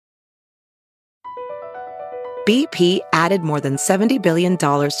BP added more than $70 billion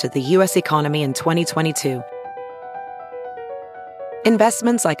to the U.S. economy in 2022.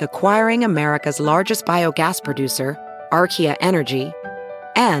 Investments like acquiring America's largest biogas producer, Archaea Energy,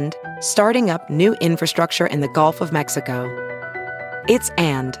 and starting up new infrastructure in the Gulf of Mexico. It's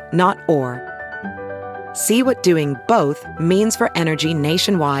and, not or. See what doing both means for energy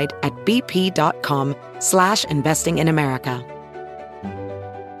nationwide at bp.com/investing in America.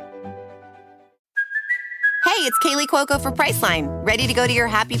 Hey, it's Kaylee Cuoco for Priceline. Ready to go to your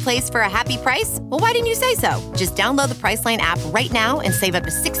happy place for a happy price? Well, why didn't you say so? Just download the Priceline app right now and save up to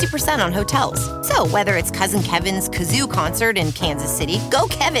 60% on hotels. So whether it's Cousin Kevin's Kazoo Concert in Kansas City, go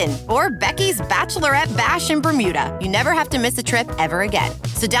Kevin, or Becky's Bachelorette Bash in Bermuda, you never have to miss a trip ever again.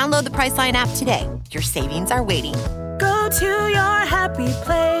 So download the Priceline app today. Your savings are waiting. Go to your happy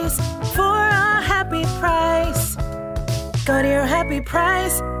place for a happy price. Go to your happy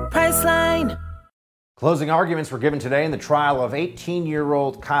price, Priceline. Closing arguments were given today in the trial of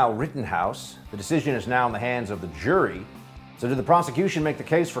 18-year-old Kyle Rittenhouse. The decision is now in the hands of the jury. So did the prosecution make the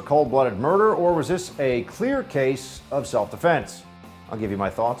case for cold-blooded murder, or was this a clear case of self-defense? I'll give you my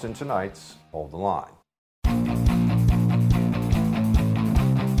thoughts in tonight's Hold the Line.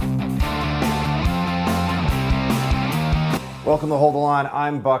 Welcome to Hold the Line.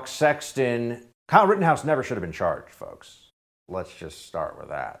 I'm Buck Sexton. Kyle Rittenhouse never should have been charged, folks. Let's just start with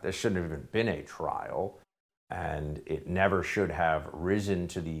that. This shouldn't have even been a trial, and it never should have risen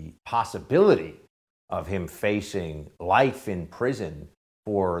to the possibility of him facing life in prison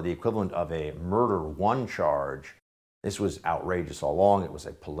for the equivalent of a murder one charge. This was outrageous all along. It was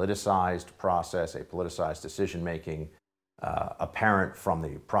a politicized process, a politicized decision-making, apparent from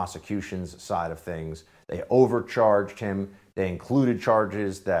the prosecution's side of things. They overcharged him. They included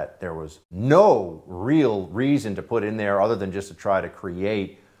charges that there was no real reason to put in there other than just to try to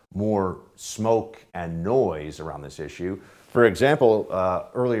create more smoke and noise around this issue. For example,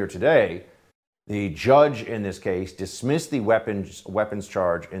 earlier today, the judge in this case dismissed the weapons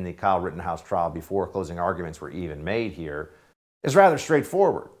charge in the Kyle Rittenhouse trial before closing arguments were even made here. It's rather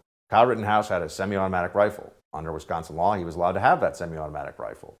straightforward. Kyle Rittenhouse had a semi-automatic rifle. Under Wisconsin law, he was allowed to have that semi-automatic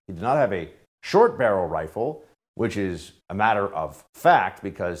rifle. He did not have a short barrel rifle, which is a matter of fact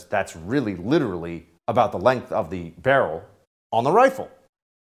because that's really literally about the length of the barrel on the rifle.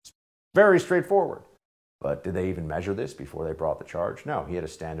 It's very straightforward. But did they even measure this before they brought the charge? No, he had a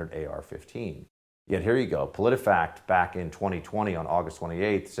standard AR-15. Yet here you go. PolitiFact back in 2020 on August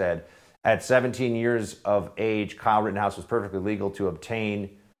 28th said, at 17 years of age, Kyle Rittenhouse was perfectly legal to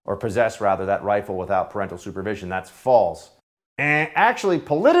obtain or possess, rather, that rifle without parental supervision. That's false. And actually,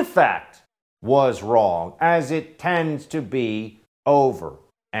 PolitiFact was wrong, as it tends to be over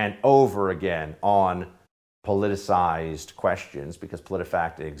and over again on politicized questions, because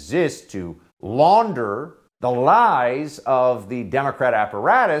PolitiFact exists to launder the lies of the Democrat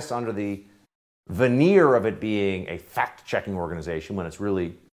apparatus under the veneer of it being a fact-checking organization when it's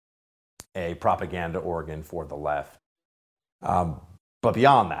really a propaganda organ for the left. But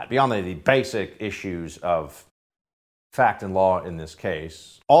beyond that, beyond the basic issues of fact and law in this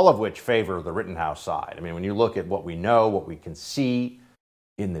case, all of which favor the Rittenhouse side. I mean, when you look at what we know, what we can see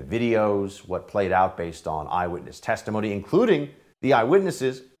in the videos, what played out based on eyewitness testimony, including the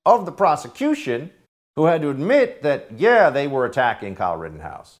eyewitnesses of the prosecution who had to admit that, yeah, they were attacking Kyle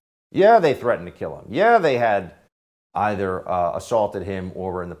Rittenhouse. Yeah, they threatened to kill him. Yeah, they had either assaulted him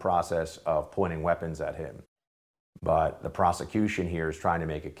or were in the process of pointing weapons at him. But the prosecution here is trying to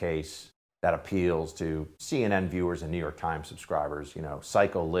make a case that appeals to CNN viewers and New York Times subscribers, you know,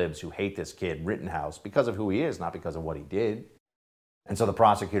 psycho libs who hate this kid Rittenhouse because of who he is, not because of what he did. And so the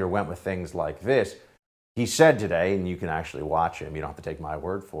prosecutor went with things like this. He said today, and you can actually watch him, you don't have to take my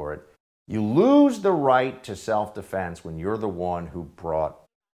word for it, you lose the right to self-defense when you're the one who brought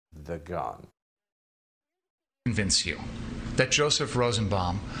the gun. Convince you that Joseph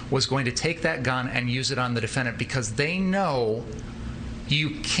Rosenbaum was going to take that gun and use it on the defendant because they know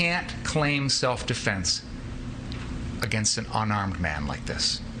you can't claim self-defense against an unarmed man like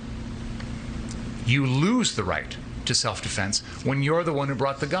this. You lose the right to self-defense when you're the one who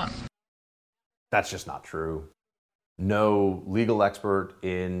brought the gun. That's just not true. No legal expert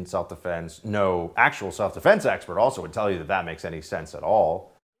in self-defense, no actual self-defense expert also would tell you that that makes any sense at all.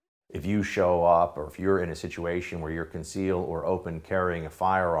 If you show up or if you're in a situation where you're concealed or open carrying a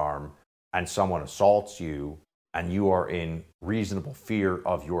firearm and someone assaults you and you are in reasonable fear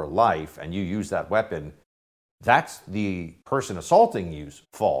of your life and you use that weapon, that's the person assaulting you's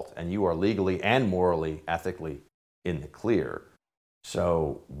fault, and you are legally and morally, ethically in the clear.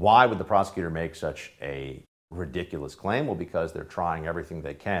 So why would the prosecutor make such a ridiculous claim? Well, because they're trying everything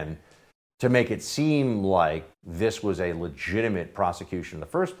they can to make it seem like this was a legitimate prosecution in the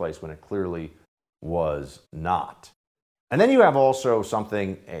first place when it clearly was not. And then you have also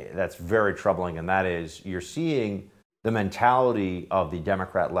something that's very troubling, and that is you're seeing the mentality of the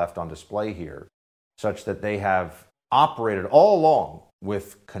Democrat left on display here, such that they have operated all along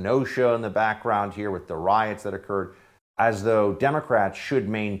with Kenosha in the background here, with the riots that occurred, as though Democrats should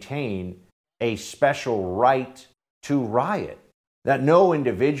maintain a special right to riot, that no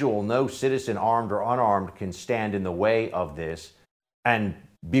individual, no citizen, armed or unarmed, can stand in the way of this and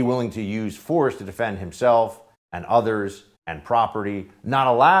be willing to use force to defend himself and others and property. Not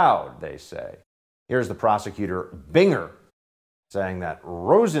allowed, they say. Here's the prosecutor, Binger, saying that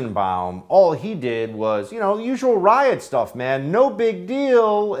Rosenbaum, all he did was, usual riot stuff, man. No big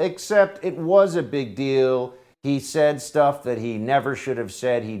deal, except it was a big deal. He said stuff that he never should have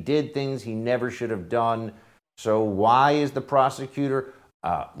said. He did things he never should have done. So why is the prosecutor?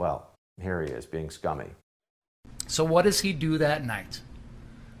 Well, here he is, being scummy. So what does he do that night?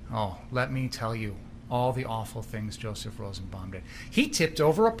 Oh, let me tell you all the awful things Joseph Rosenbaum did. He tipped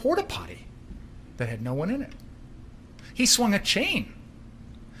over a porta potty that had no one in it. He swung a chain.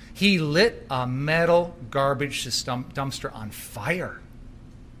 He lit a metal garbage dumpster on fire.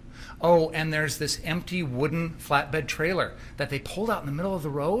 Oh, and there's this empty wooden flatbed trailer that they pulled out in the middle of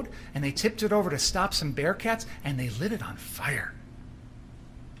the road, and they tipped it over to stop some bearcats, and they lit it on fire.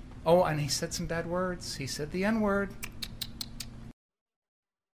 Oh, and he said some bad words. He said the N-word.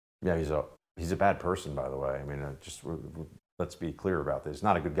 Yeah, he's a bad person, by the way. I mean, let's be clear about this. He's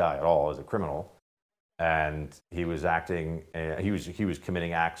not a good guy at all. He's a criminal. And he was he was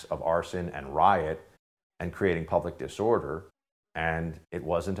committing acts of arson and riot and creating public disorder. And it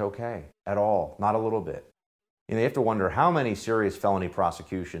wasn't okay at all, not a little bit. You have to wonder how many serious felony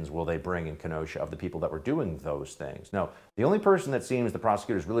prosecutions will they bring in Kenosha of the people that were doing those things. No, the only person that seems the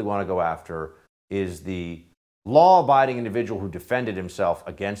prosecutors really want to go after is the law-abiding individual who defended himself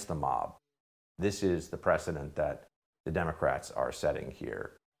against the mob. This is the precedent that the Democrats are setting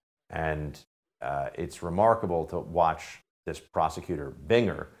here. And it's remarkable to watch this prosecutor,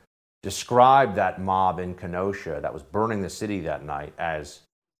 Binger, described that mob in Kenosha that was burning the city that night as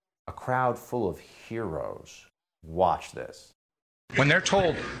a crowd full of heroes. Watch this. When they're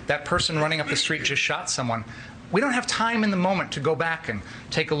told that person running up the street just shot someone, we don't have time in the moment to go back and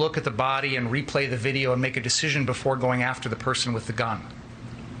take a look at the body and replay the video and make a decision before going after the person with the gun.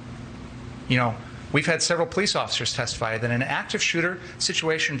 We've had several police officers testify that in an active shooter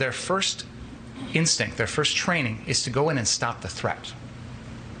situation, their first instinct, their first training is to go in and stop the threat.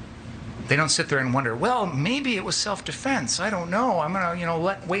 They don't sit there and wonder, well, maybe it was self-defense. I don't know. I'm going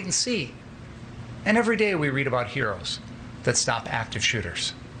to, wait and see. And every day we read about heroes that stop active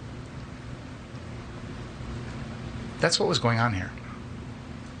shooters. That's what was going on here.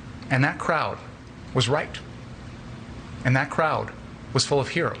 And that crowd was right. And that crowd was full of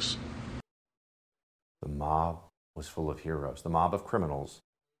heroes. The mob was full of heroes. The mob of criminals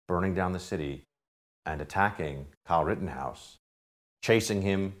burning down the city and attacking Kyle Rittenhouse, chasing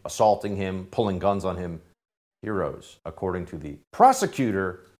him, assaulting him, pulling guns on him. Heroes, according to the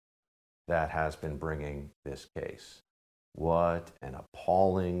prosecutor that has been bringing this case. What an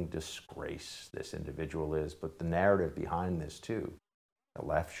appalling disgrace this individual is, but the narrative behind this too. The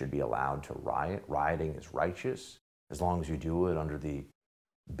left should be allowed to riot. Rioting is righteous as long as you do it under the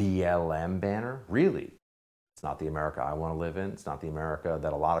BLM banner. Really? It's not the America I want to live in. It's not the America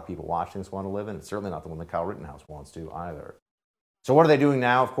that a lot of people watching this want to live in. It's certainly not the one that Kyle Rittenhouse wants to either. So what are they doing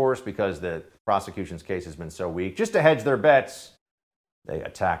now, of course, because the prosecution's case has been so weak? Just to hedge their bets, they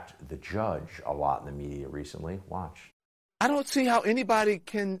attacked the judge a lot in the media recently. Watch. I don't see how anybody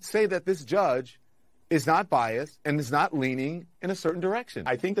can say that this judge is not biased and is not leaning in a certain direction.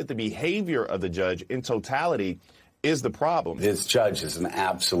 I think that the behavior of the judge in totality is the problem. This judge is an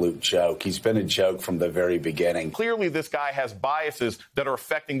absolute joke. He's been a joke from the very beginning. Clearly, this guy has biases that are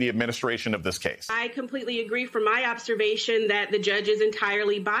affecting the administration of this case. I completely agree from my observation that the judge is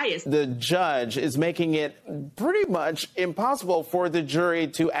entirely biased. The judge is making it pretty much impossible for the jury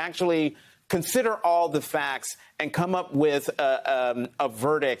to actually consider all the facts and come up with a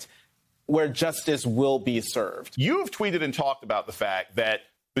verdict where justice will be served. You've tweeted and talked about the fact that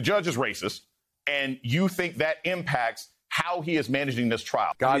the judge is racist, and you think that impacts how he is managing this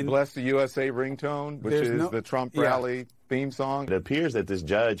trial. God bless the USA ringtone, which is the Trump rally theme song. It appears that this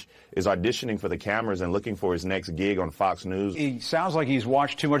judge is auditioning for the cameras and looking for his next gig on Fox News. He sounds like he's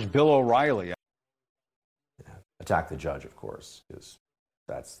watched too much Bill O'Reilly. Yeah. Attack the judge, of course, because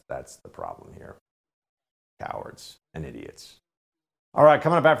that's the problem here. Cowards and idiots. All right,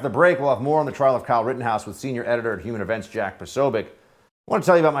 coming up after the break, we'll have more on the trial of Kyle Rittenhouse with senior editor at Human Events, Jack Posobiec. I want to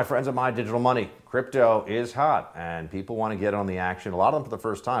tell you about my friends at My Digital Money. Crypto is hot and people want to get on the action. A lot of them for the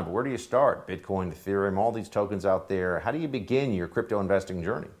first time, but where do you start? Bitcoin, Ethereum, all these tokens out there. How do you begin your crypto investing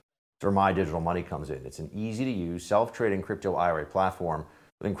journey? That's where My Digital Money comes in. It's an easy to use self-trading crypto IRA platform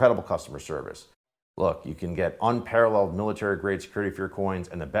with incredible customer service. Look, you can get unparalleled military grade security for your coins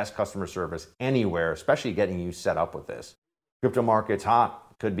and the best customer service anywhere, especially getting you set up with this. Crypto market's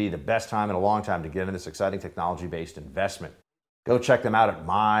hot. Could be the best time in a long time to get into this exciting technology-based investment. Go check them out at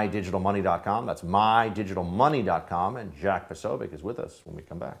mydigitalmoney.com. That's mydigitalmoney.com. And Jack Posobiec is with us when we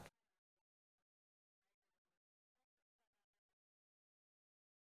come back.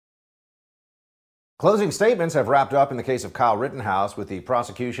 Closing statements have wrapped up in the case of Kyle Rittenhouse, with the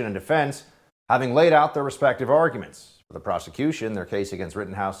prosecution and defense having laid out their respective arguments. For the prosecution, their case against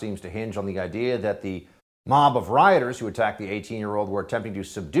Rittenhouse seems to hinge on the idea that the mob of rioters who attacked the 18-year-old were attempting to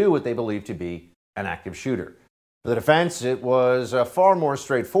subdue what they believed to be an active shooter. For the defense, it was a far more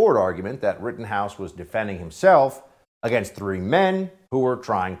straightforward argument that Rittenhouse was defending himself against three men who were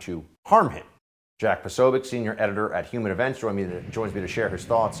trying to harm him. Jack Posobiec, senior editor at Human Events, joins me to share his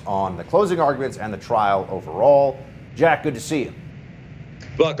thoughts on the closing arguments and the trial overall. Jack, good to see you.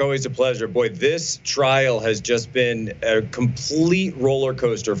 Buck, always a pleasure. Boy, this trial has just been a complete roller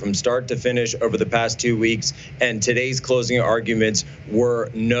coaster from start to finish over the past 2 weeks, and today's closing arguments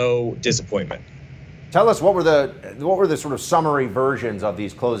were no disappointment. Tell us, what were the sort of summary versions of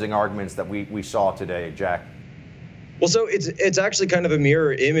these closing arguments that we saw today, Jack? Well, so it's actually kind of a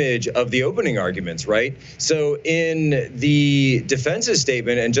mirror image of the opening arguments, right? So in the defense's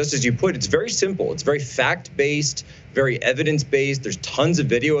statement, and just as you put, it's very simple. It's very fact-based, very evidence-based. There's tons of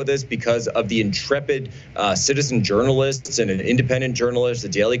video of this because of the intrepid citizen journalists and an independent journalist, the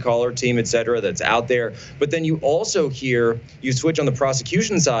Daily Caller team, et cetera, that's out there. But then you also hear, you switch on the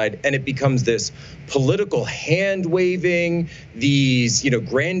prosecution side, and it becomes this political hand-waving, these,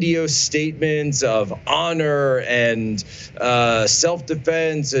 grandiose statements of honor and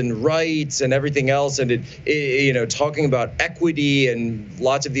self-defense and rights and everything else. And talking about equity and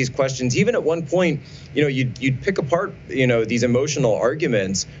lots of these questions. Even at one point, you'd pick apart, these emotional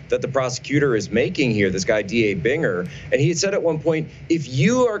arguments that the prosecutor is making here, this guy, D.A. Binger. And he had said at one point, if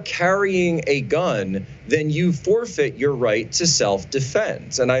you are carrying a gun, then you forfeit your right to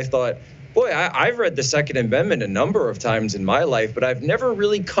self-defense. And I thought, boy, I've read the Second Amendment a number of times in my life, but I've never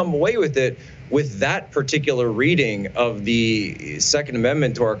really come away with it with that particular reading of the Second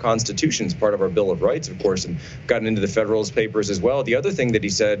Amendment to our Constitution. It's part of our Bill of Rights, of course, and gotten into the Federalist Papers as well. The other thing that he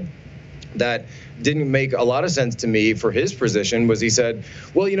said that didn't make a lot of sense to me for his position was he said,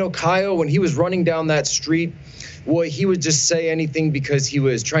 well, Kyle, when he was running down that street, well, he would just say anything because he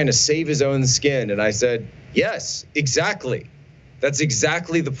was trying to save his own skin. And I said, yes, exactly. That's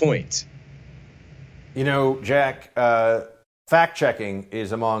exactly the point. Jack, fact-checking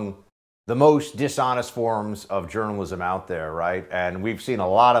is among the most dishonest forms of journalism out there, right? And we've seen a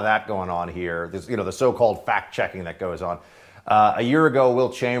lot of that going on here. There's, the so-called fact-checking that goes on. A year ago,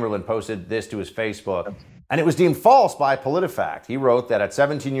 Will Chamberlain posted this to his Facebook, and it was deemed false by PolitiFact. He wrote that at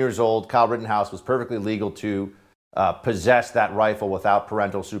 17 years old, Kyle Rittenhouse was perfectly legal to possess that rifle without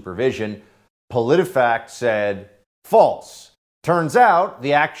parental supervision. PolitiFact said false. Turns out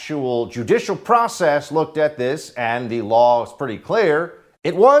the actual judicial process looked at this, and the law is pretty clear.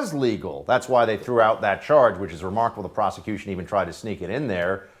 It was legal. That's why they threw out that charge, which is remarkable. The prosecution even tried to sneak it in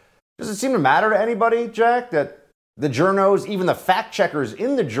there. Does it seem to matter to anybody, Jack, that the journos, even the fact checkers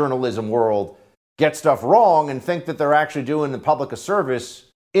in the journalism world, get stuff wrong and think that they're actually doing the public a service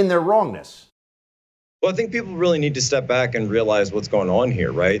in their wrongness? Well, I think people really need to step back and realize what's going on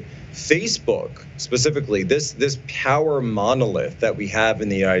here, right? Facebook, specifically, this power monolith that we have in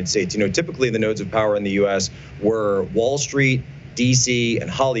the United States, typically the nodes of power in the U.S. were Wall Street, D.C., and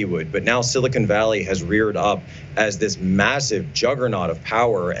Hollywood, but now Silicon Valley has reared up as this massive juggernaut of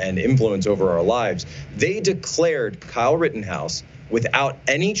power and influence over our lives. They declared Kyle Rittenhouse, without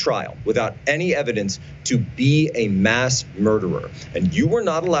any trial, without any evidence, to be a mass murderer. And you were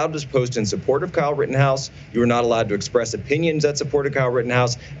not allowed to post in support of Kyle Rittenhouse. You were not allowed to express opinions that supported Kyle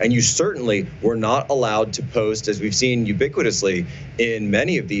Rittenhouse. And you certainly were not allowed to post, as we've seen ubiquitously in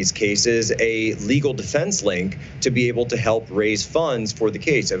many of these cases, a legal defense link to be able to help raise funds for the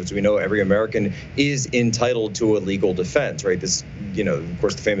case. As we know, every American is entitled to a legal defense, right? This, of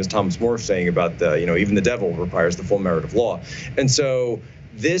course, the famous Thomas More saying about even the devil requires the full merit of law. And so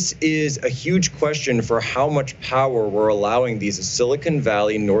this is a huge question for how much power we're allowing these Silicon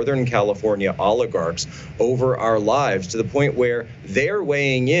Valley, Northern California oligarchs over our lives, to the point where they're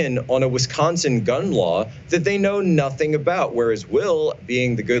weighing in on a Wisconsin gun law that they know nothing about. Whereas Will,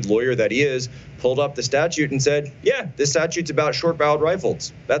 being the good lawyer that he is, pulled up the statute and said, yeah, this statute's about short-barreled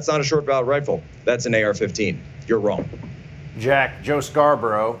rifles. That's not a short-barreled rifle. That's an AR-15. You're wrong. Jack, Joe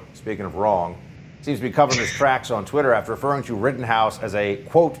Scarborough, speaking of wrong, seems to be covering his tracks on Twitter after referring to Rittenhouse as a,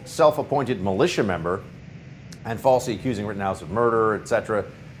 quote, self-appointed militia member and falsely accusing Rittenhouse of murder, etc.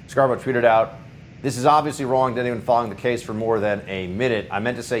 Scarborough tweeted out, "This is obviously wrong to anyone following the case for more than a minute. I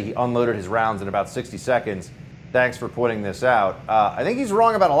meant to say he unloaded his rounds in about 60 seconds. Thanks for pointing this out." I think he's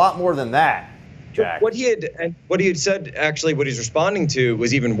wrong about a lot more than that, Jack. What he had said, actually, what he's responding to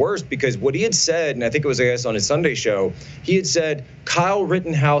was even worse, because what he had said, and I think it was, I guess, on his Sunday show, he had said Kyle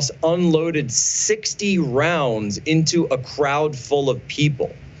Rittenhouse unloaded 60 rounds into a crowd full of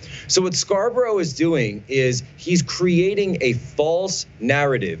people. So what Scarborough is doing is he's creating a false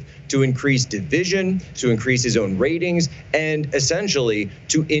narrative to increase division, to increase his own ratings, and essentially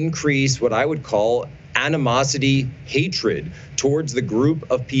to increase what I would call animosity, hatred towards the group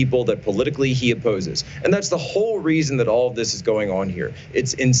of people that politically he opposes. And that's the whole reason that all of this is going on here.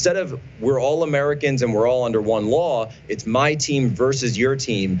 It's, instead of we're all Americans and we're all under one law, it's my team versus your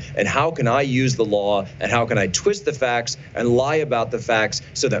team, and how can I use the law, and how can I twist the facts and lie about the facts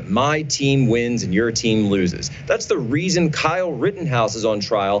so that my team wins and your team loses. That's the reason Kyle Rittenhouse is on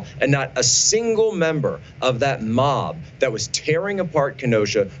trial, and not a single member of that mob that was tearing apart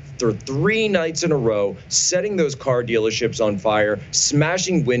Kenosha for 3 nights in a row, setting those car dealerships on fire,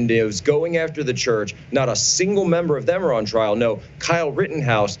 smashing windows, going after the church. Not a single member of them are on trial. No, Kyle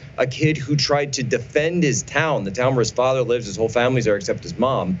Rittenhouse, a kid who tried to defend his town, the town where his father lives, his whole family's there except his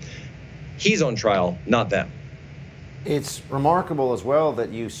mom, he's on trial, not them. It's remarkable as well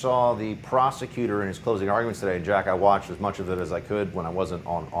that you saw the prosecutor in his closing arguments today. And Jack, I watched as much of it as I could when I wasn't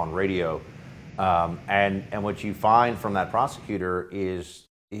on radio. And what you find from that prosecutor is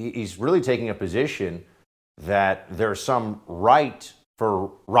he's really taking a position that there's some right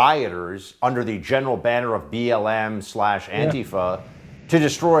for rioters under the general banner of BLM/Antifa to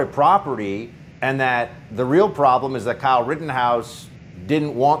destroy property, and that the real problem is that Kyle Rittenhouse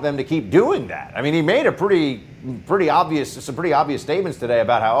didn't want them to keep doing that. I mean, he made a some pretty obvious statements today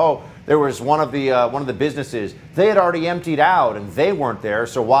about how, there was one of the businesses they had already emptied out and they weren't there,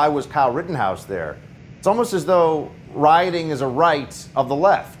 so why was Kyle Rittenhouse there? It's almost as though rioting is a right of the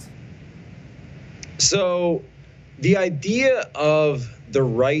left. So the idea of the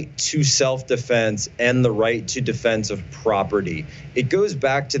right to self-defense and the right to defense of property, it goes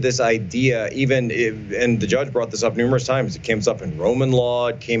back to this idea, and the judge brought this up numerous times. It came up in Roman law,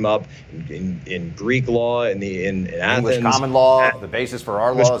 it came up in Greek law, in Athens. English common law, the basis for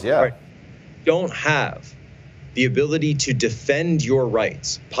our laws, yeah. Right. Don't have the ability to defend your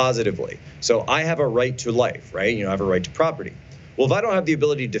rights positively. So I have a right to life, right? I have a right to property. Well, if I don't have the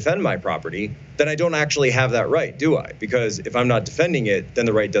ability to defend my property, then I don't actually have that right, do I? Because if I'm not defending it, then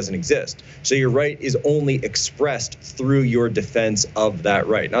the right doesn't exist. So your right is only expressed through your defense of that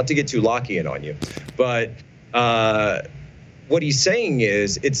right. Not to get too Lockean on you, but what he's saying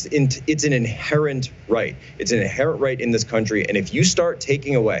is it's an inherent right. It's an inherent right in this country. And if you start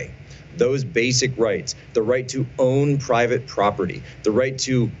taking away those basic rights, the right to own private property, the right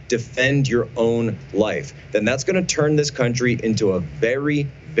to defend your own life, then that's going to turn this country into a very,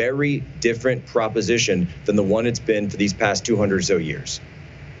 very different proposition than the one it's been for these past 200 or so years.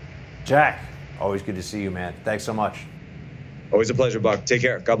 Jack, always good to see you, man. Thanks so much. Always a pleasure, Buck. Take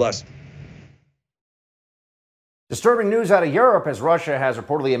care. God bless. Disturbing news out of Europe, as Russia has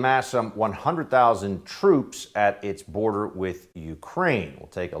reportedly amassed some 100,000 troops at its border with Ukraine. We'll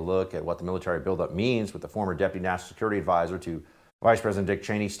take a look at what the military buildup means with the former Deputy National Security Advisor to Vice President Dick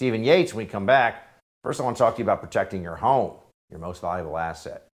Cheney, Stephen Yates, when we come back. First, I want to talk to you about protecting your home, your most valuable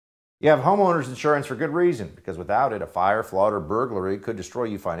asset. You have homeowners insurance for good reason, because without it, a fire, flood, or burglary could destroy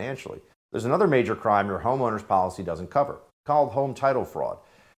you financially. There's another major crime your homeowner's policy doesn't cover, called home title fraud.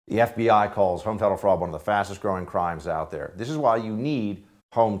 The FBI calls home title fraud one of the fastest growing crimes out there. This is why you need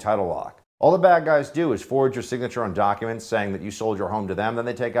Home Title Lock. All the bad guys do is forge your signature on documents saying that you sold your home to them, then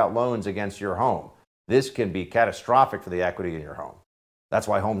they take out loans against your home. This can be catastrophic for the equity in your home. That's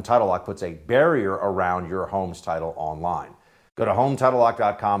why Home Title Lock puts a barrier around your home's title online. Go to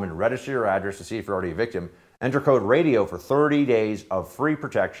HomeTitleLock.com and register your address to see if you're already a victim. Enter code RADIO for 30 days of free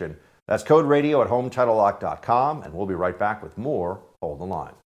protection. That's code RADIO at HomeTitleLock.com, and we'll be right back with more Hold the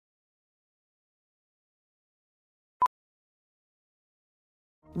Line.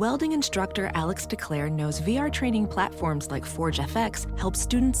 Welding instructor Alex DeClaire knows VR training platforms like Forge FX help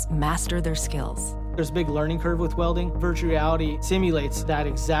students master their skills. There's a big learning curve with welding. Virtual reality simulates that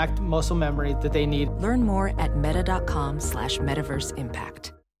exact muscle memory that they need. Learn more at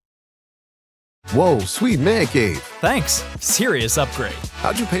meta.com/metaverseimpact. Whoa, sweet man cave. Thanks. Serious upgrade.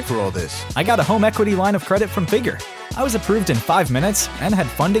 How'd you pay for all this? I got a home equity line of credit from Figure. I was approved in 5 minutes and had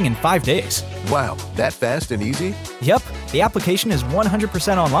funding in 5 days. Wow, that fast and easy? Yep. The application is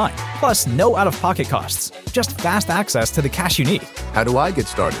 100% online, plus no out-of-pocket costs. Just fast access to the cash you need. How do I get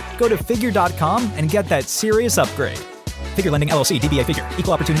started? Go to Figure.com and get that serious upgrade. Figure Lending LLC, DBA Figure,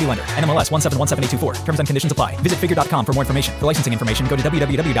 Equal Opportunity Lender, NMLS 1717824. Terms and conditions apply. Visit Figure.com for more information. For licensing information, go to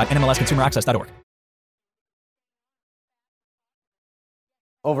www.nmlsconsumeraccess.org.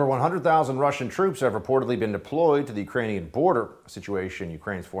 Over 100,000 Russian troops have reportedly been deployed to the Ukrainian border, a situation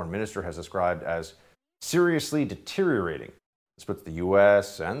Ukraine's foreign minister has described as seriously deteriorating. This puts the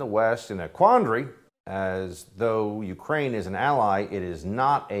U.S. and the West in a quandary, as though Ukraine is an ally, it is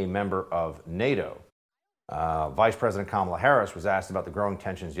not a member of NATO. Vice President Kamala Harris was asked about the growing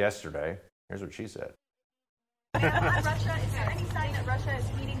tensions yesterday. Here's what she said. On Russia, is there any sign that Russia is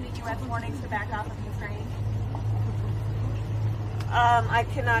heeding the U.S. warnings to back off of Ukraine? I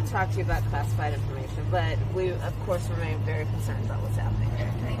cannot talk to you about classified information, but we, of course, remain very concerned about what's happening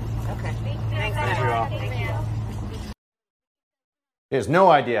there. Okay. Thanks. Thank you all. He has no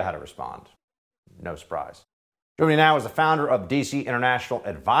idea how to respond. No surprise. Joining me now is the founder of DC International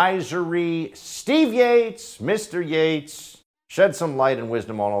Advisory, Steve Yates. Mr. Yates, shed some light and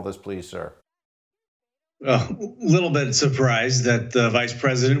wisdom on all this, please, sir. A little bit surprised that the vice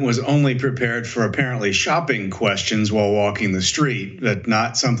president was only prepared for apparently shopping questions while walking the street, but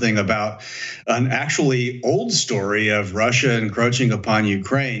not something about an actually old story of Russia encroaching upon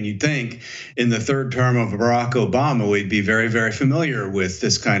Ukraine. You'd think in the third term of Barack Obama, we'd be very, very familiar with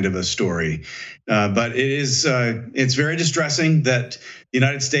this kind of a story. But it's very distressing that the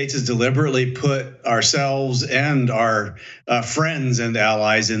United States has deliberately put ourselves and our friends and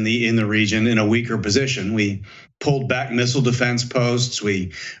allies in the region in a weaker position. We pulled back missile defense posts.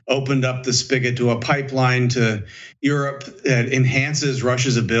 We opened up the spigot to a pipeline to Europe that enhances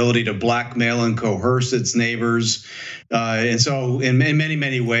Russia's ability to blackmail and coerce its neighbors. And so in many,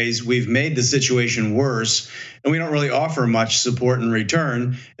 many ways, we've made the situation worse, and we don't really offer much support in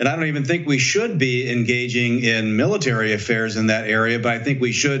return. And I don't even think we should be engaging in military affairs in that area, but I think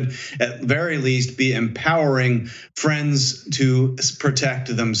we should at very least be empowering friends to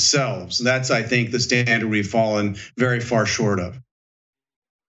protect themselves. That's, I think, the standard we've fallen very far short of.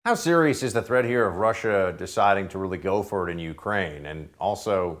 How serious is the threat here of Russia deciding to really go for it in Ukraine? And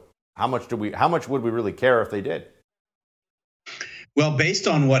also, how much would we really care if they did? Well, based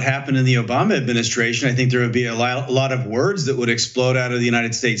on what happened in the Obama administration, I think there would be a lot of words that would explode out of the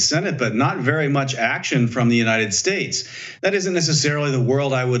United States Senate, but not very much action from the United States. That isn't necessarily the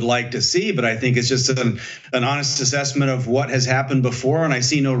world I would like to see, but I think it's just an honest assessment of what has happened before, and I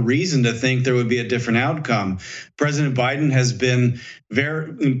see no reason to think there would be a different outcome. President Biden has been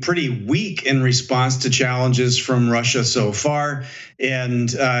pretty weak in response to challenges from Russia so far.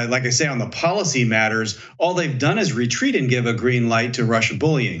 And like I say, on the policy matters, all they've done is retreat and give a green light to Russia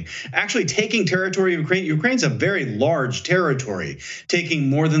bullying. Actually taking territory of Ukraine's a very large territory. Taking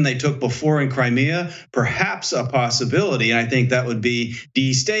more than they took before in Crimea, perhaps a possibility. And I think that would be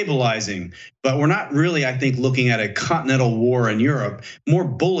destabilizing. But we're not really, I think, looking at a continental war in Europe, more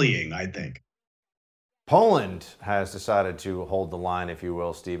bullying, I think. Poland has decided to hold the line, if you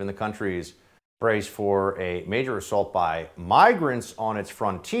will, Steve, and the country is braced for a major assault by migrants on its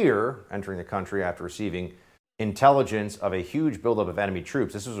frontier, entering the country after receiving intelligence of a huge buildup of enemy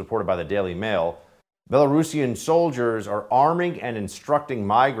troops. This was reported by the Daily Mail. Belarusian soldiers are arming and instructing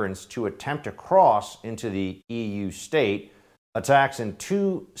migrants to attempt to cross into the EU state. Attacks in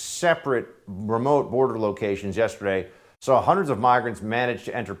 2 separate remote border locations yesterday saw hundreds of migrants manage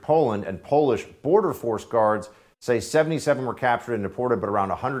to enter Poland, and Polish border force guards say 77 were captured and deported, but around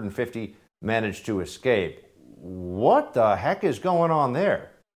 150 managed to escape. What the heck is going on there?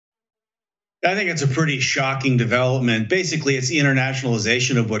 I think it's a pretty shocking development. Basically, it's the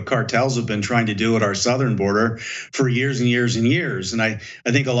internationalization of what cartels have been trying to do at our southern border for years and years and years. And I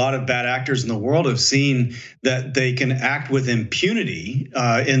think a lot of bad actors in the world have seen that they can act with impunity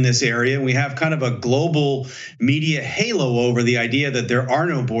in this area. And we have kind of a global media halo over the idea that there are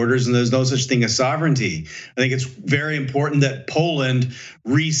no borders and there's no such thing as sovereignty. I think it's very important that Poland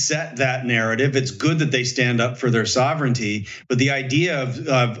reset that narrative. It's good that they stand up for their sovereignty, but the idea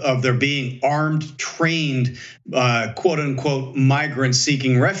of there being armed, trained, quote unquote, migrants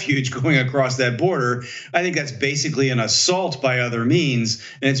seeking refuge going across that border. I think that's basically an assault by other means,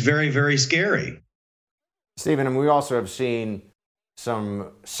 and it's very, very scary. Stephen, and we also have seen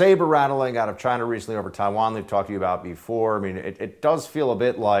some saber rattling out of China recently over Taiwan we've talked to you about before. I mean, it does feel a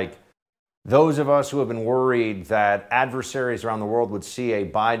bit like those of us who have been worried that adversaries around the world would see a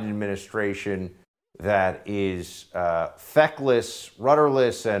Biden administration that is feckless,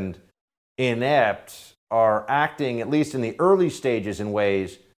 rudderless, and inept are acting, at least in the early stages, in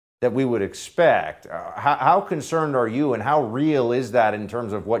ways that we would expect. How concerned are you, and how real is that in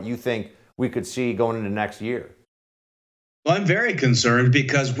terms of what you think we could see going into next year? Well, I'm very concerned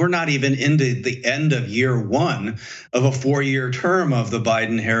because we're not even into the end of year one of a 4-year term of the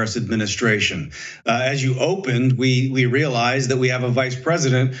Biden-Harris administration. As you opened, we realized that we have a vice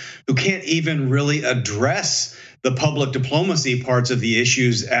president who can't even really address the public diplomacy parts of the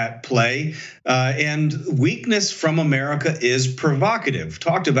issues at play. And weakness from America is provocative.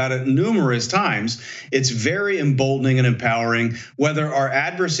 Talked about it numerous times. It's very emboldening and empowering, whether our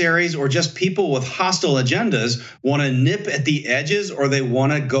adversaries or just people with hostile agendas want to nip at the edges or they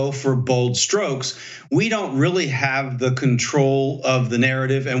want to go for bold strokes. We don't really have the control of the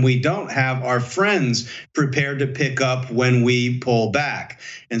narrative, and we don't have our friends prepared to pick up when we pull back.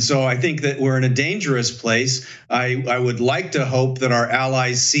 And so I think that we're in a dangerous place. I would like to hope that our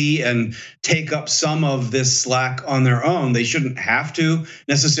allies see and take up some of this slack on their own. They shouldn't have to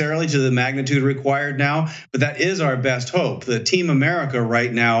necessarily to the magnitude required now, but that is our best hope. The Team America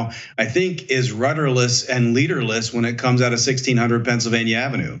right now, I think, is rudderless and leaderless when it comes out of 1600 Pennsylvania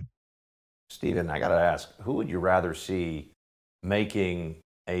Avenue. Stephen, I got to ask, who would you rather see making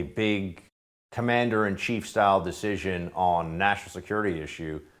a big commander-in-chief style decision on national security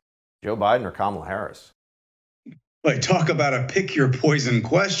issue, Joe Biden or Kamala Harris? Well, talk about a pick your poison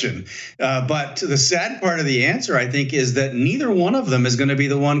question. But the sad part of the answer, I think, is that neither one of them is going to be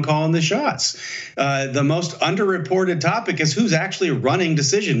the one calling the shots. The most underreported topic is who's actually running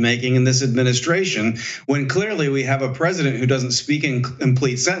decision making in this administration, when clearly we have a president who doesn't speak in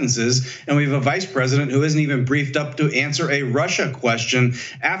complete sentences, and we have a vice president who isn't even briefed up to answer a Russia question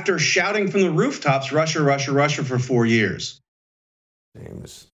after shouting from the rooftops, Russia, Russia, Russia for 4 years.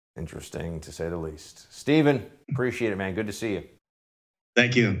 Seems interesting, to say the least. Stephen, appreciate it, man. Good to see you.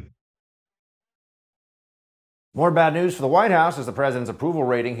 Thank you. More bad news for the White House as the president's approval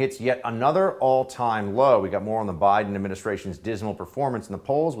rating hits yet another all-time low. We got more on the Biden administration's dismal performance in the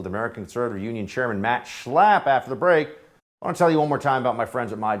polls with American Conservative Union Chairman Matt Schlapp after the break. I want to tell you one more time about my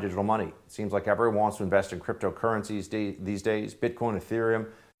friends at My Digital Money. It seems like everyone wants to invest in cryptocurrencies these days, Bitcoin, Ethereum,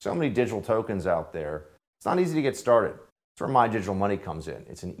 so many digital tokens out there. It's not easy to get started. That's where My Digital Money comes in.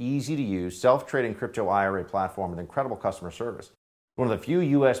 It's an easy-to-use, self-trading crypto IRA platform with incredible customer service. One of the few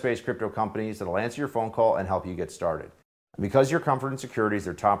U.S.-based crypto companies that will answer your phone call and help you get started. And because your comfort and security is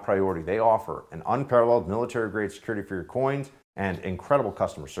their top priority, they offer an unparalleled military-grade security for your coins and incredible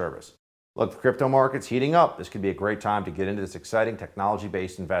customer service. Look, the crypto market's heating up. This could be a great time to get into this exciting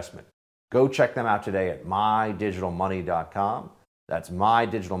technology-based investment. Go check them out today at mydigitalmoney.com. That's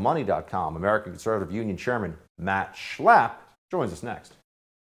mydigitalmoney.com. American Conservative Union Chairman Matt Schlapp joins us next.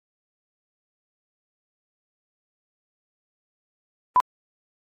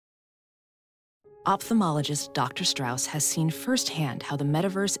 Ophthalmologist Dr. Strauss has seen firsthand how the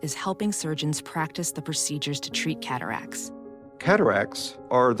metaverse is helping surgeons practice the procedures to treat cataracts. Cataracts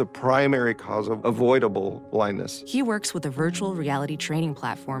are the primary cause of avoidable blindness. He works with a virtual reality training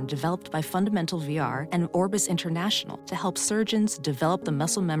platform developed by Fundamental VR and Orbis International to help surgeons develop the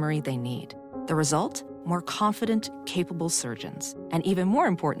muscle memory they need. The result? More confident, capable surgeons. And even more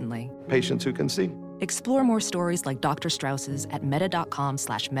importantly, patients who can see. Explore more stories like Dr. Strauss's at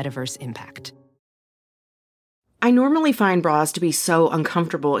meta.com/metaverseimpact. I normally find bras to be so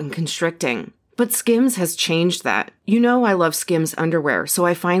uncomfortable and constricting. But Skims has changed that. You know I love Skims underwear, so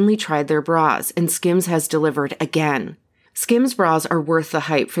I finally tried their bras, and Skims has delivered again. Skims bras are worth the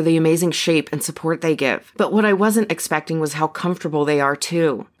hype for the amazing shape and support they give, but what I wasn't expecting was how comfortable they are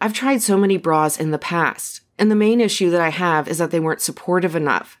too. I've tried so many bras in the past, and the main issue that I have is that they weren't supportive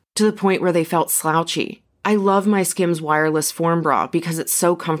enough, to the point where they felt slouchy. I love my Skims wireless form bra because it's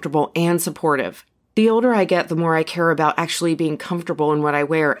so comfortable and supportive. The older I get, the more I care about actually being comfortable in what I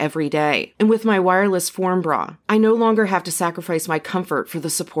wear every day. And with my wireless form bra, I no longer have to sacrifice my comfort for the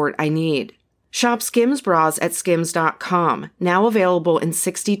support I need. Shop Skims bras at skims.com, now available in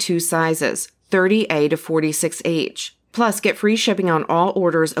 62 sizes, 30A to 46H. Plus, get free shipping on all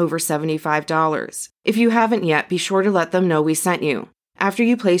orders over $75. If you haven't yet, be sure to let them know we sent you. After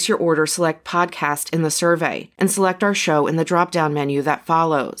you place your order, select podcast in the survey, and select our show in the drop-down menu that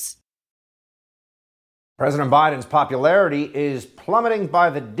follows. President Biden's popularity is plummeting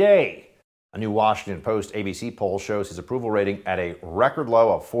by the day. A new Washington Post ABC poll shows his approval rating at a record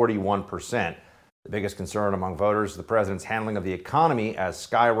low of 41%. The biggest concern among voters is the president's handling of the economy as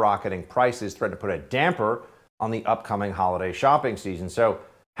skyrocketing prices threaten to put a damper on the upcoming holiday shopping season. So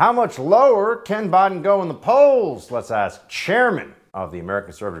how much lower can Biden go in the polls? Let's ask Chairman of the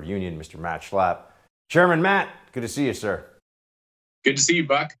American Conservative Union, Mr. Matt Schlapp. Chairman Matt, good to see you, sir. Good to see you,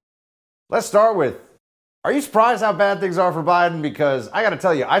 Buck. Let's start with, are you surprised how bad things are for Biden? Because I got to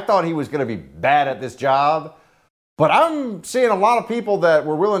tell you, I thought he was going to be bad at this job. But I'm seeing a lot of people that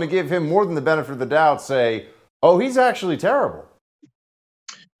were willing to give him more than the benefit of the doubt say, oh, he's actually terrible.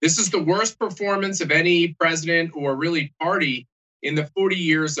 This is the worst performance of any president or really party in the 40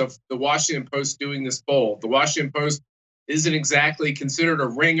 years of the Washington Post doing this poll. The Washington Post isn't exactly considered a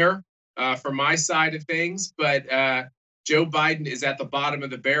ringer from my side of things, but Joe Biden is at the bottom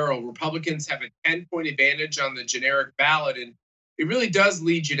of the barrel. Republicans have a 10-point advantage on the generic ballot, and it really does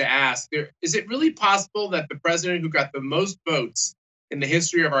lead you to ask, is it really possible that the president who got the most votes in the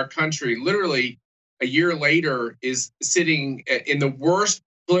history of our country, literally a year later, is sitting in the worst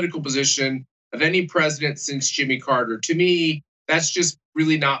political position of any president since Jimmy Carter? To me, that's just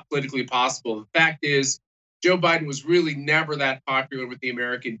really not politically possible. The fact is, Joe Biden was really never that popular with the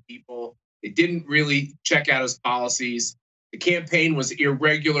American people. They didn't really check out his policies. The campaign was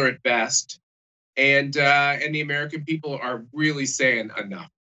irregular at best. And the American people are really saying enough.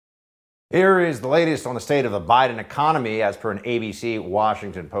 Here is the latest on the state of the Biden economy as per an ABC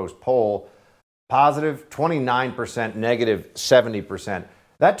Washington Post poll. Positive 29%, negative 70%.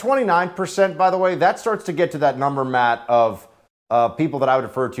 That 29%, by the way, that starts to get to that number, Matt, of people that I would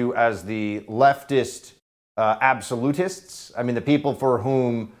refer to as the leftist absolutists. I mean, the people for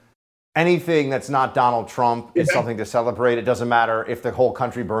whom anything that's not Donald Trump is something to celebrate. It doesn't matter if the whole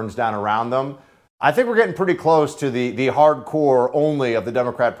country burns down around them. I think we're getting pretty close to the hardcore only of the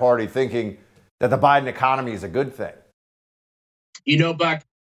Democrat Party thinking that the Biden economy is a good thing. You know, Buck,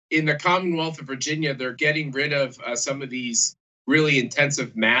 in the Commonwealth of Virginia, they're getting rid of some of these really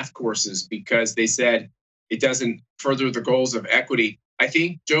intensive math courses because they said it doesn't further the goals of equity. I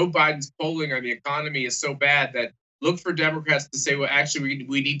think Joe Biden's polling on the economy is so bad that look for Democrats to say, well, actually,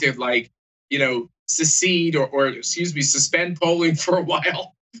 we need to secede or suspend polling for a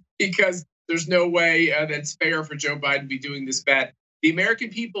while because there's no way that's fair for Joe Biden to be doing this bad. The American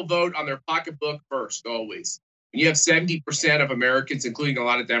people vote on their pocketbook first, always. When you have 70% of Americans, including a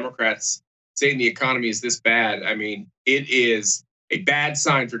lot of Democrats, saying the economy is this bad, I mean, it is a bad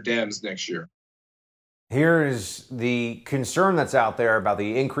sign for Dems next year. Here is the concern that's out there about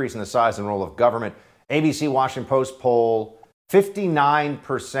the increase in the size and role of government. ABC Washington Post poll,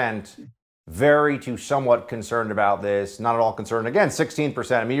 59% very to somewhat concerned about this, not at all concerned. Again,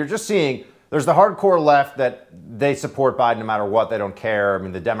 16%. I mean, you're just seeing there's the hardcore left that they support Biden no matter what. They don't care. I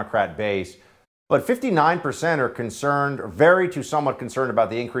mean, the Democrat base. But 59% are concerned, or very to somewhat concerned about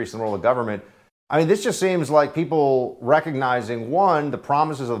the increase in the role of government. I mean, this just seems like people recognizing, one, the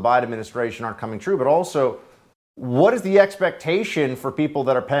promises of the Biden administration aren't coming true, but also, what is the expectation for people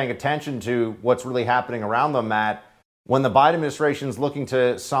that are paying attention to what's really happening around them, Matt, when the Biden administration is looking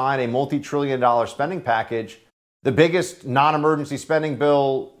to sign a multi-trillion-dollar spending package, the biggest non-emergency spending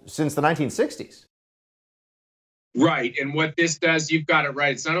bill since the 1960s? Right. And what this does, you've got it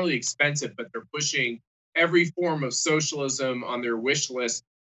right. It's not only expensive, but they're pushing every form of socialism on their wish list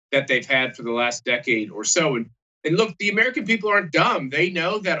that they've had for the last decade or so. And look, the American people aren't dumb. They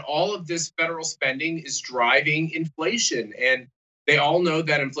know that all of this federal spending is driving inflation. And they all know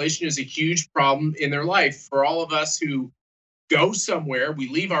that inflation is a huge problem in their life. For all of us who go somewhere, we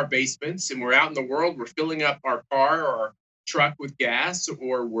leave our basements and we're out in the world, we're filling up our car or our truck with gas,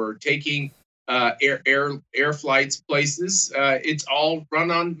 or we're taking air flights places. It's all run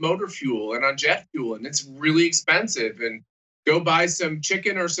on motor fuel and on jet fuel, and it's really expensive. And go buy some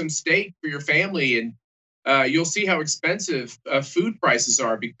chicken or some steak for your family, and you'll see how expensive food prices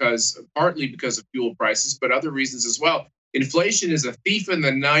are, partly because of fuel prices, but other reasons as well. Inflation is a thief in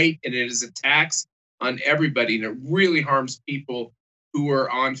the night, and it is a tax on everybody, and it really harms people who are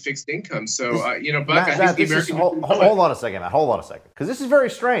on fixed income. So, Buck, Matt, I think the American hold on a second, Matt. Hold on a second, because this is very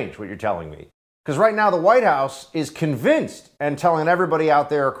strange what you're telling me. Because right now the White House is convinced and telling everybody out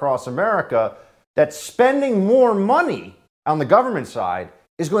there across America that spending more money on the government side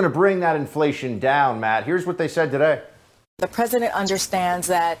is going to bring that inflation down, Matt. Here's what they said today. The president understands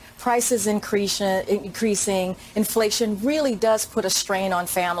that prices increasing, inflation really does put a strain on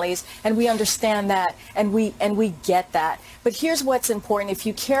families, and we understand that, and we get that. But here's what's important: if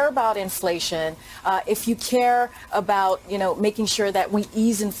you care about inflation, if you care about making sure that we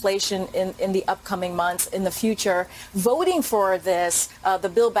ease inflation in the upcoming months, in the future, voting for this, the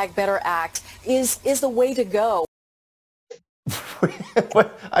Build Back Better Act, is the way to go.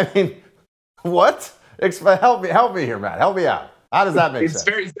 I mean, what? Help me here, Matt. Help me out. How does that make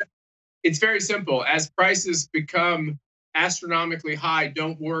sense? It's very simple. As prices become astronomically high,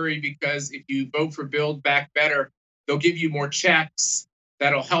 don't worry, because if you vote for Build Back Better, they'll give you more checks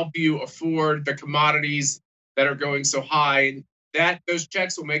that'll help you afford the commodities that are going so high. And those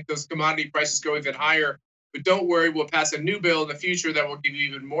checks will make those commodity prices go even higher. But don't worry, we'll pass a new bill in the future that will give you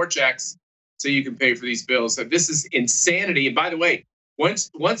even more checks so you can pay for these bills. So this is insanity. And by the way,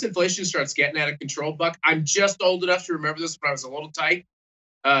 once inflation starts getting out of control, Buck, I'm just old enough to remember this when I was a little tight.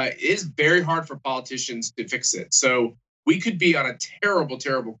 It is very hard for politicians to fix it. So we could be on a terrible,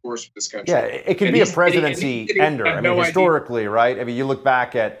 terrible course for this country. Yeah, it could be a presidency ender. I mean, historically, right? I mean, you look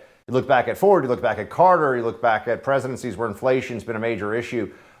back at Ford, you look back at Carter, you look back at presidencies where inflation's been a major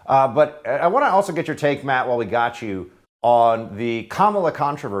issue. But I want to also get your take, Matt, while we got you, on the Kamala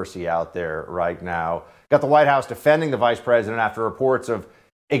controversy out there right now. Got the White House defending the vice president after reports of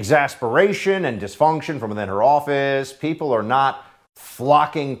exasperation and dysfunction from within her office. People are not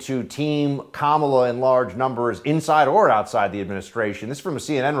flocking to Team Kamala in large numbers inside or outside the administration. This is from a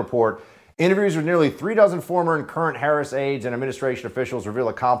CNN report. Interviews with nearly 36 former and current Harris aides and administration officials reveal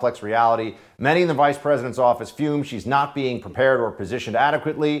a complex reality. Many in the vice president's office fume she's not being prepared or positioned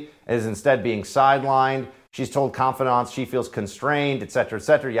adequately and is instead being sidelined. She's told confidants she feels constrained, et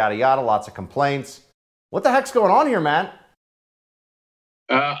cetera, yada, yada, lots of complaints. What the heck's going on here, Matt?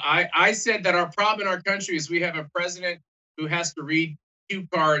 I said that our problem in our country is we have a president who has to read cue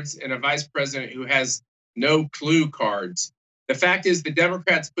cards and a vice president who has no clue cards. The fact is the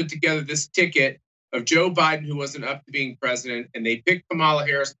Democrats put together this ticket of Joe Biden, who wasn't up to being president, and they picked Kamala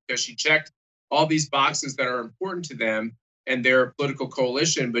Harris because she checked all these boxes that are important to them and their political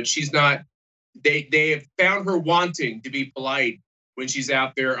coalition, but she's not. They have found her wanting to be polite when she's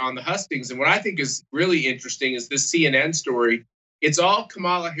out there on the hustings. And what I think is really interesting is this CNN story. It's all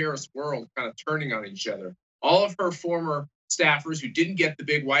Kamala Harris world kind of turning on each other. All of her former staffers who didn't get the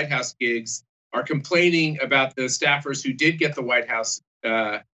big White House gigs are complaining about the staffers who did get the White House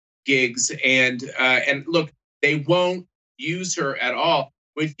gigs. And look, they won't use her at all.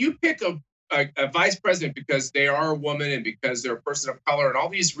 If you pick a vice president because they are a woman and because they're a person of color and all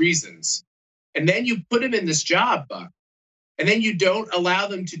these reasons, and then you put them in this job, Buck, and then you don't allow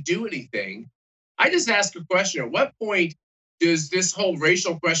them to do anything, I just ask a question. At what point does this whole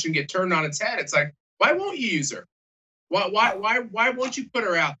racial question get turned on its head? It's like, why won't you use her? Why won't you put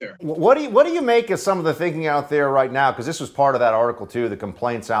her out there? What do you make of some of the thinking out there right now? Because this was part of that article too, the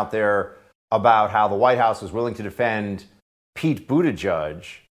complaints out there about how the White House was willing to defend Pete Buttigieg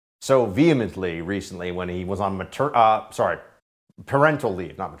so vehemently recently when he was on parental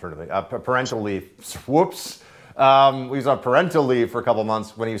leave, not maternity leave, parental leave. Whoops. He was on parental leave for a couple of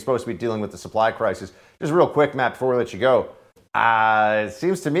months when he was supposed to be dealing with the supply crisis. Just real quick, Matt, before we let you go. It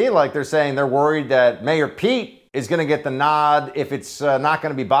seems to me like they're saying they're worried that Mayor Pete is going to get the nod if it's not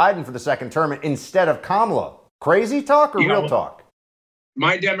going to be Biden for the second term instead of Kamala. Crazy talk or real talk?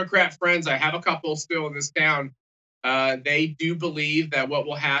 My Democrat friends, I have a couple still in this town. They do believe that what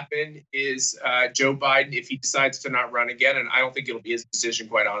will happen is Joe Biden, if he decides to not run again, and I don't think it'll be his decision,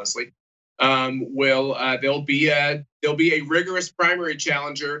 quite honestly, there'll be a rigorous primary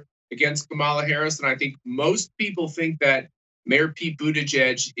challenger against Kamala Harris, and I think most people think that Mayor Pete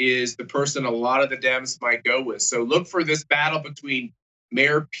Buttigieg is the person a lot of the Dems might go with. So look for this battle between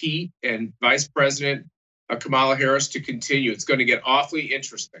Mayor Pete and Vice President Kamala Harris to continue. It's going to get awfully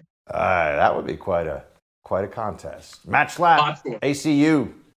interesting. That would be quite a contest. Matt Schlapp,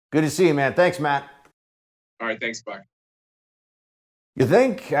 ACU. Good to see you, man. Thanks, Matt. All right, thanks, Buck. You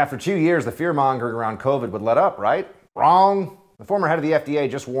think after 2 years the fear-mongering around COVID would let up, right? Wrong. The former head of the FDA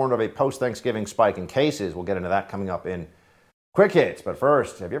just warned of a post-Thanksgiving spike in cases. We'll get into that coming up in Quick Hits. But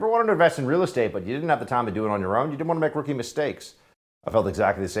first, have you ever wanted to invest in real estate, but you didn't have the time to do it on your own? You didn't want to make rookie mistakes. I felt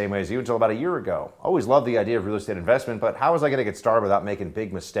exactly the same way as you until about a year ago. I always loved the idea of real estate investment, but how was I going to get started without making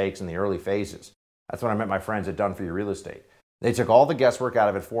big mistakes in the early phases? That's when I met my friends at Done For You Real Estate. They took all the guesswork out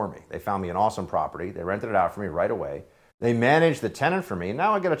of it for me. They found me an awesome property. They rented it out for me right away. They managed the tenant for me, and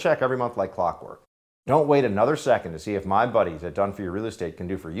now I get a check every month like clockwork. Don't wait another second to see if my buddies at Done For You Real Estate can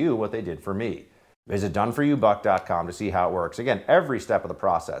do for you what they did for me. Visit doneforyoubuck.com to see how it works. Again, every step of the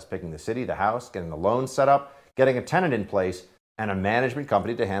process, picking the city, the house, getting the loan set up, getting a tenant in place and a management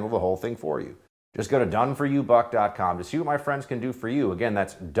company to handle the whole thing for you. Just go to doneforyoubuck.com to see what my friends can do for you. Again,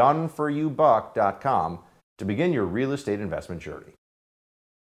 that's doneforyoubuck.com to begin your real estate investment journey.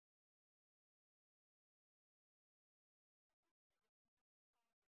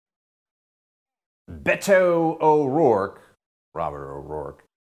 Beto O'Rourke, Robert O'Rourke,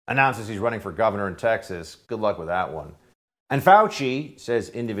 announces he's running for governor in Texas. Good luck with that one. And Fauci says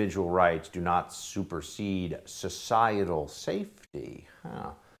individual rights do not supersede societal safety.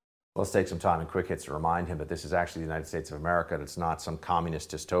 Let's take some time and quick hits to remind him that this is actually the United States of America, and it's not some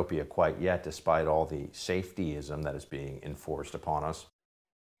communist dystopia quite yet, despite all the safetyism that is being enforced upon us.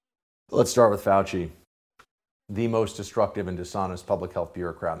 Let's start with Fauci, the most destructive and dishonest public health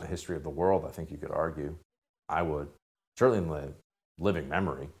bureaucrat in the history of the world, I think you could argue. I would, certainly in the living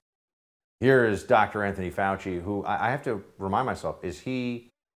memory. Here is Dr. Anthony Fauci, who I have to remind myself, is he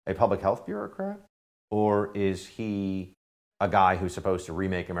a public health bureaucrat? Or is he a guy who's supposed to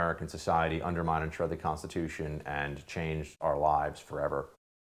remake American society, undermine and shred the Constitution, and change our lives forever?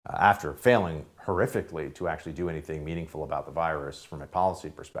 After failing horrifically to actually do anything meaningful about the virus from a policy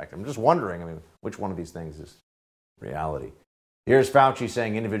perspective. I'm just wondering, which one of these things is reality? Here's Fauci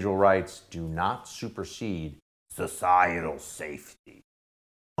saying individual rights do not supersede societal safety.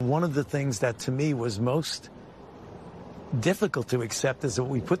 One of the things that to me was most difficult to accept is that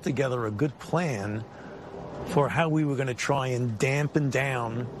we put together a good plan for how we were going to try and dampen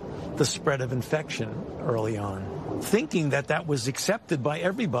down the spread of infection early on, thinking that that was accepted by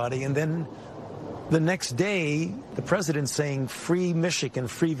everybody. And then the next day, the president saying free Michigan,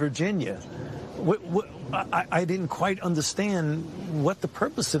 free Virginia. I didn't quite understand what the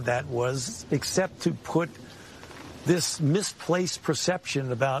purpose of that was, except to put this misplaced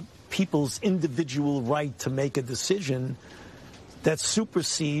perception about people's individual right to make a decision that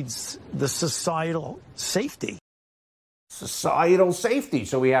supersedes the societal safety. Societal safety.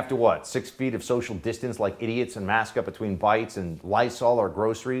 So we have to, what, 6 feet of social distance like idiots and mask up between bites and Lysol or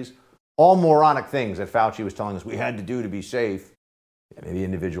groceries? All moronic things that Fauci was telling us we had to do to be safe. Yeah, maybe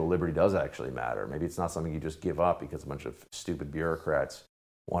individual liberty does actually matter. Maybe it's not something you just give up because a bunch of stupid bureaucrats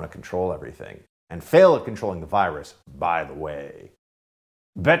want to control everything and fail at controlling the virus, by the way.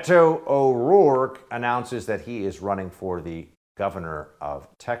 Beto O'Rourke announces that he is running for the governor of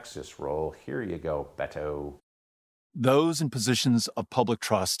Texas role. Here you go, Beto. Those in positions of public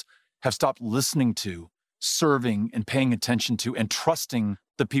trust have stopped listening to, serving, and paying attention to, and trusting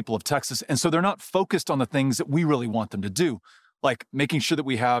the people of Texas. And so they're not focused on the things that we really want them to do, like making sure that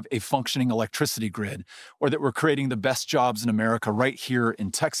we have a functioning electricity grid, or that we're creating the best jobs in America right here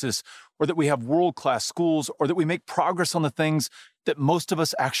in Texas, or that we have world-class schools, or that we make progress on the things that most of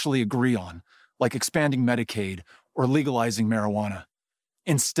us actually agree on, like expanding Medicaid or legalizing marijuana.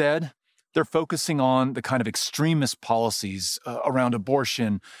 Instead, they're focusing on the kind of extremist policies around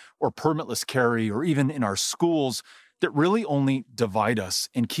abortion or permitless carry, or even in our schools, that really only divide us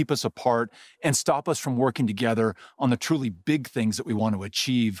and keep us apart and stop us from working together on the truly big things that we want to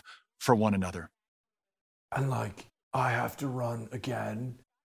achieve for one another. And I have to run again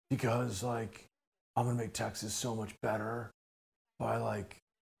because I'm going to make Texas so much better by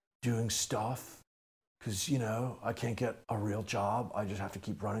doing stuff. Because, I can't get a real job. I just have to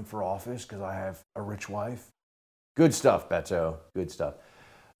keep running for office because I have a rich wife. Good stuff, Beto. Good stuff.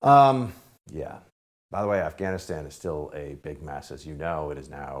 Yeah. By the way, Afghanistan is still a big mess. As you know, it is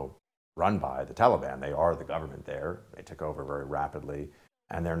now run by the Taliban. They are the government there. They took over very rapidly.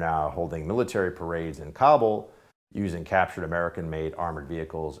 And they're now holding military parades in Kabul using captured American-made armored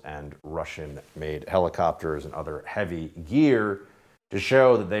vehicles and Russian-made helicopters and other heavy gear to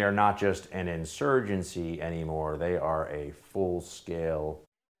show that they are not just an insurgency anymore. They are a full-scale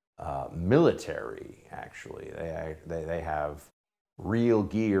military, actually. They have real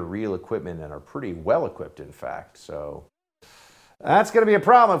gear, real equipment, and are pretty well-equipped, in fact. So that's going to be a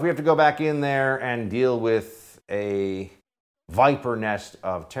problem if we have to go back in there and deal with a viper nest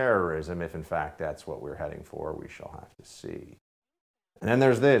of terrorism, if in fact that's what we're heading for. We shall have to see. And then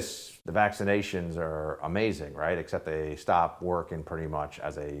there's this. The vaccinations are amazing, right? Except they stop working pretty much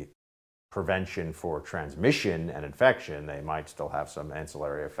as a prevention for transmission and infection. They might still have some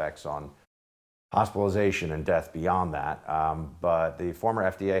ancillary effects on hospitalization and death beyond that. But the former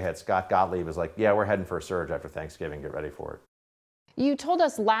FDA head, Scott Gottlieb, is like, yeah, we're heading for a surge after Thanksgiving. Get ready for it. You told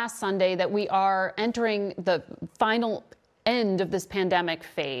us last Sunday that we are entering the final end of this pandemic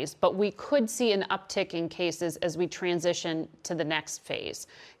phase, but we could see an uptick in cases as we transition to the next phase.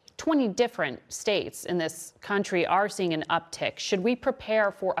 20 different states in this country are seeing an uptick. Should we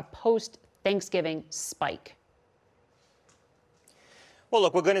prepare for a post-Thanksgiving spike? Well,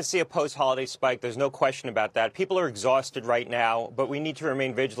 look, we're going to see a post-holiday spike. There's no question about that. People are exhausted right now, but we need to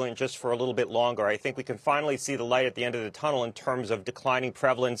remain vigilant just for a little bit longer. I think we can finally see the light at the end of the tunnel in terms of declining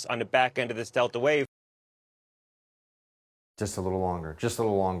prevalence on the back end of this Delta wave. Just a little longer, just a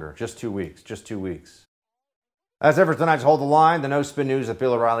little longer, just 2 weeks, just 2 weeks. That's it for tonight's Hold the Line. The No Spin News with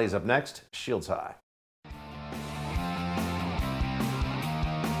Bill O'Reilly is up next. Shields high.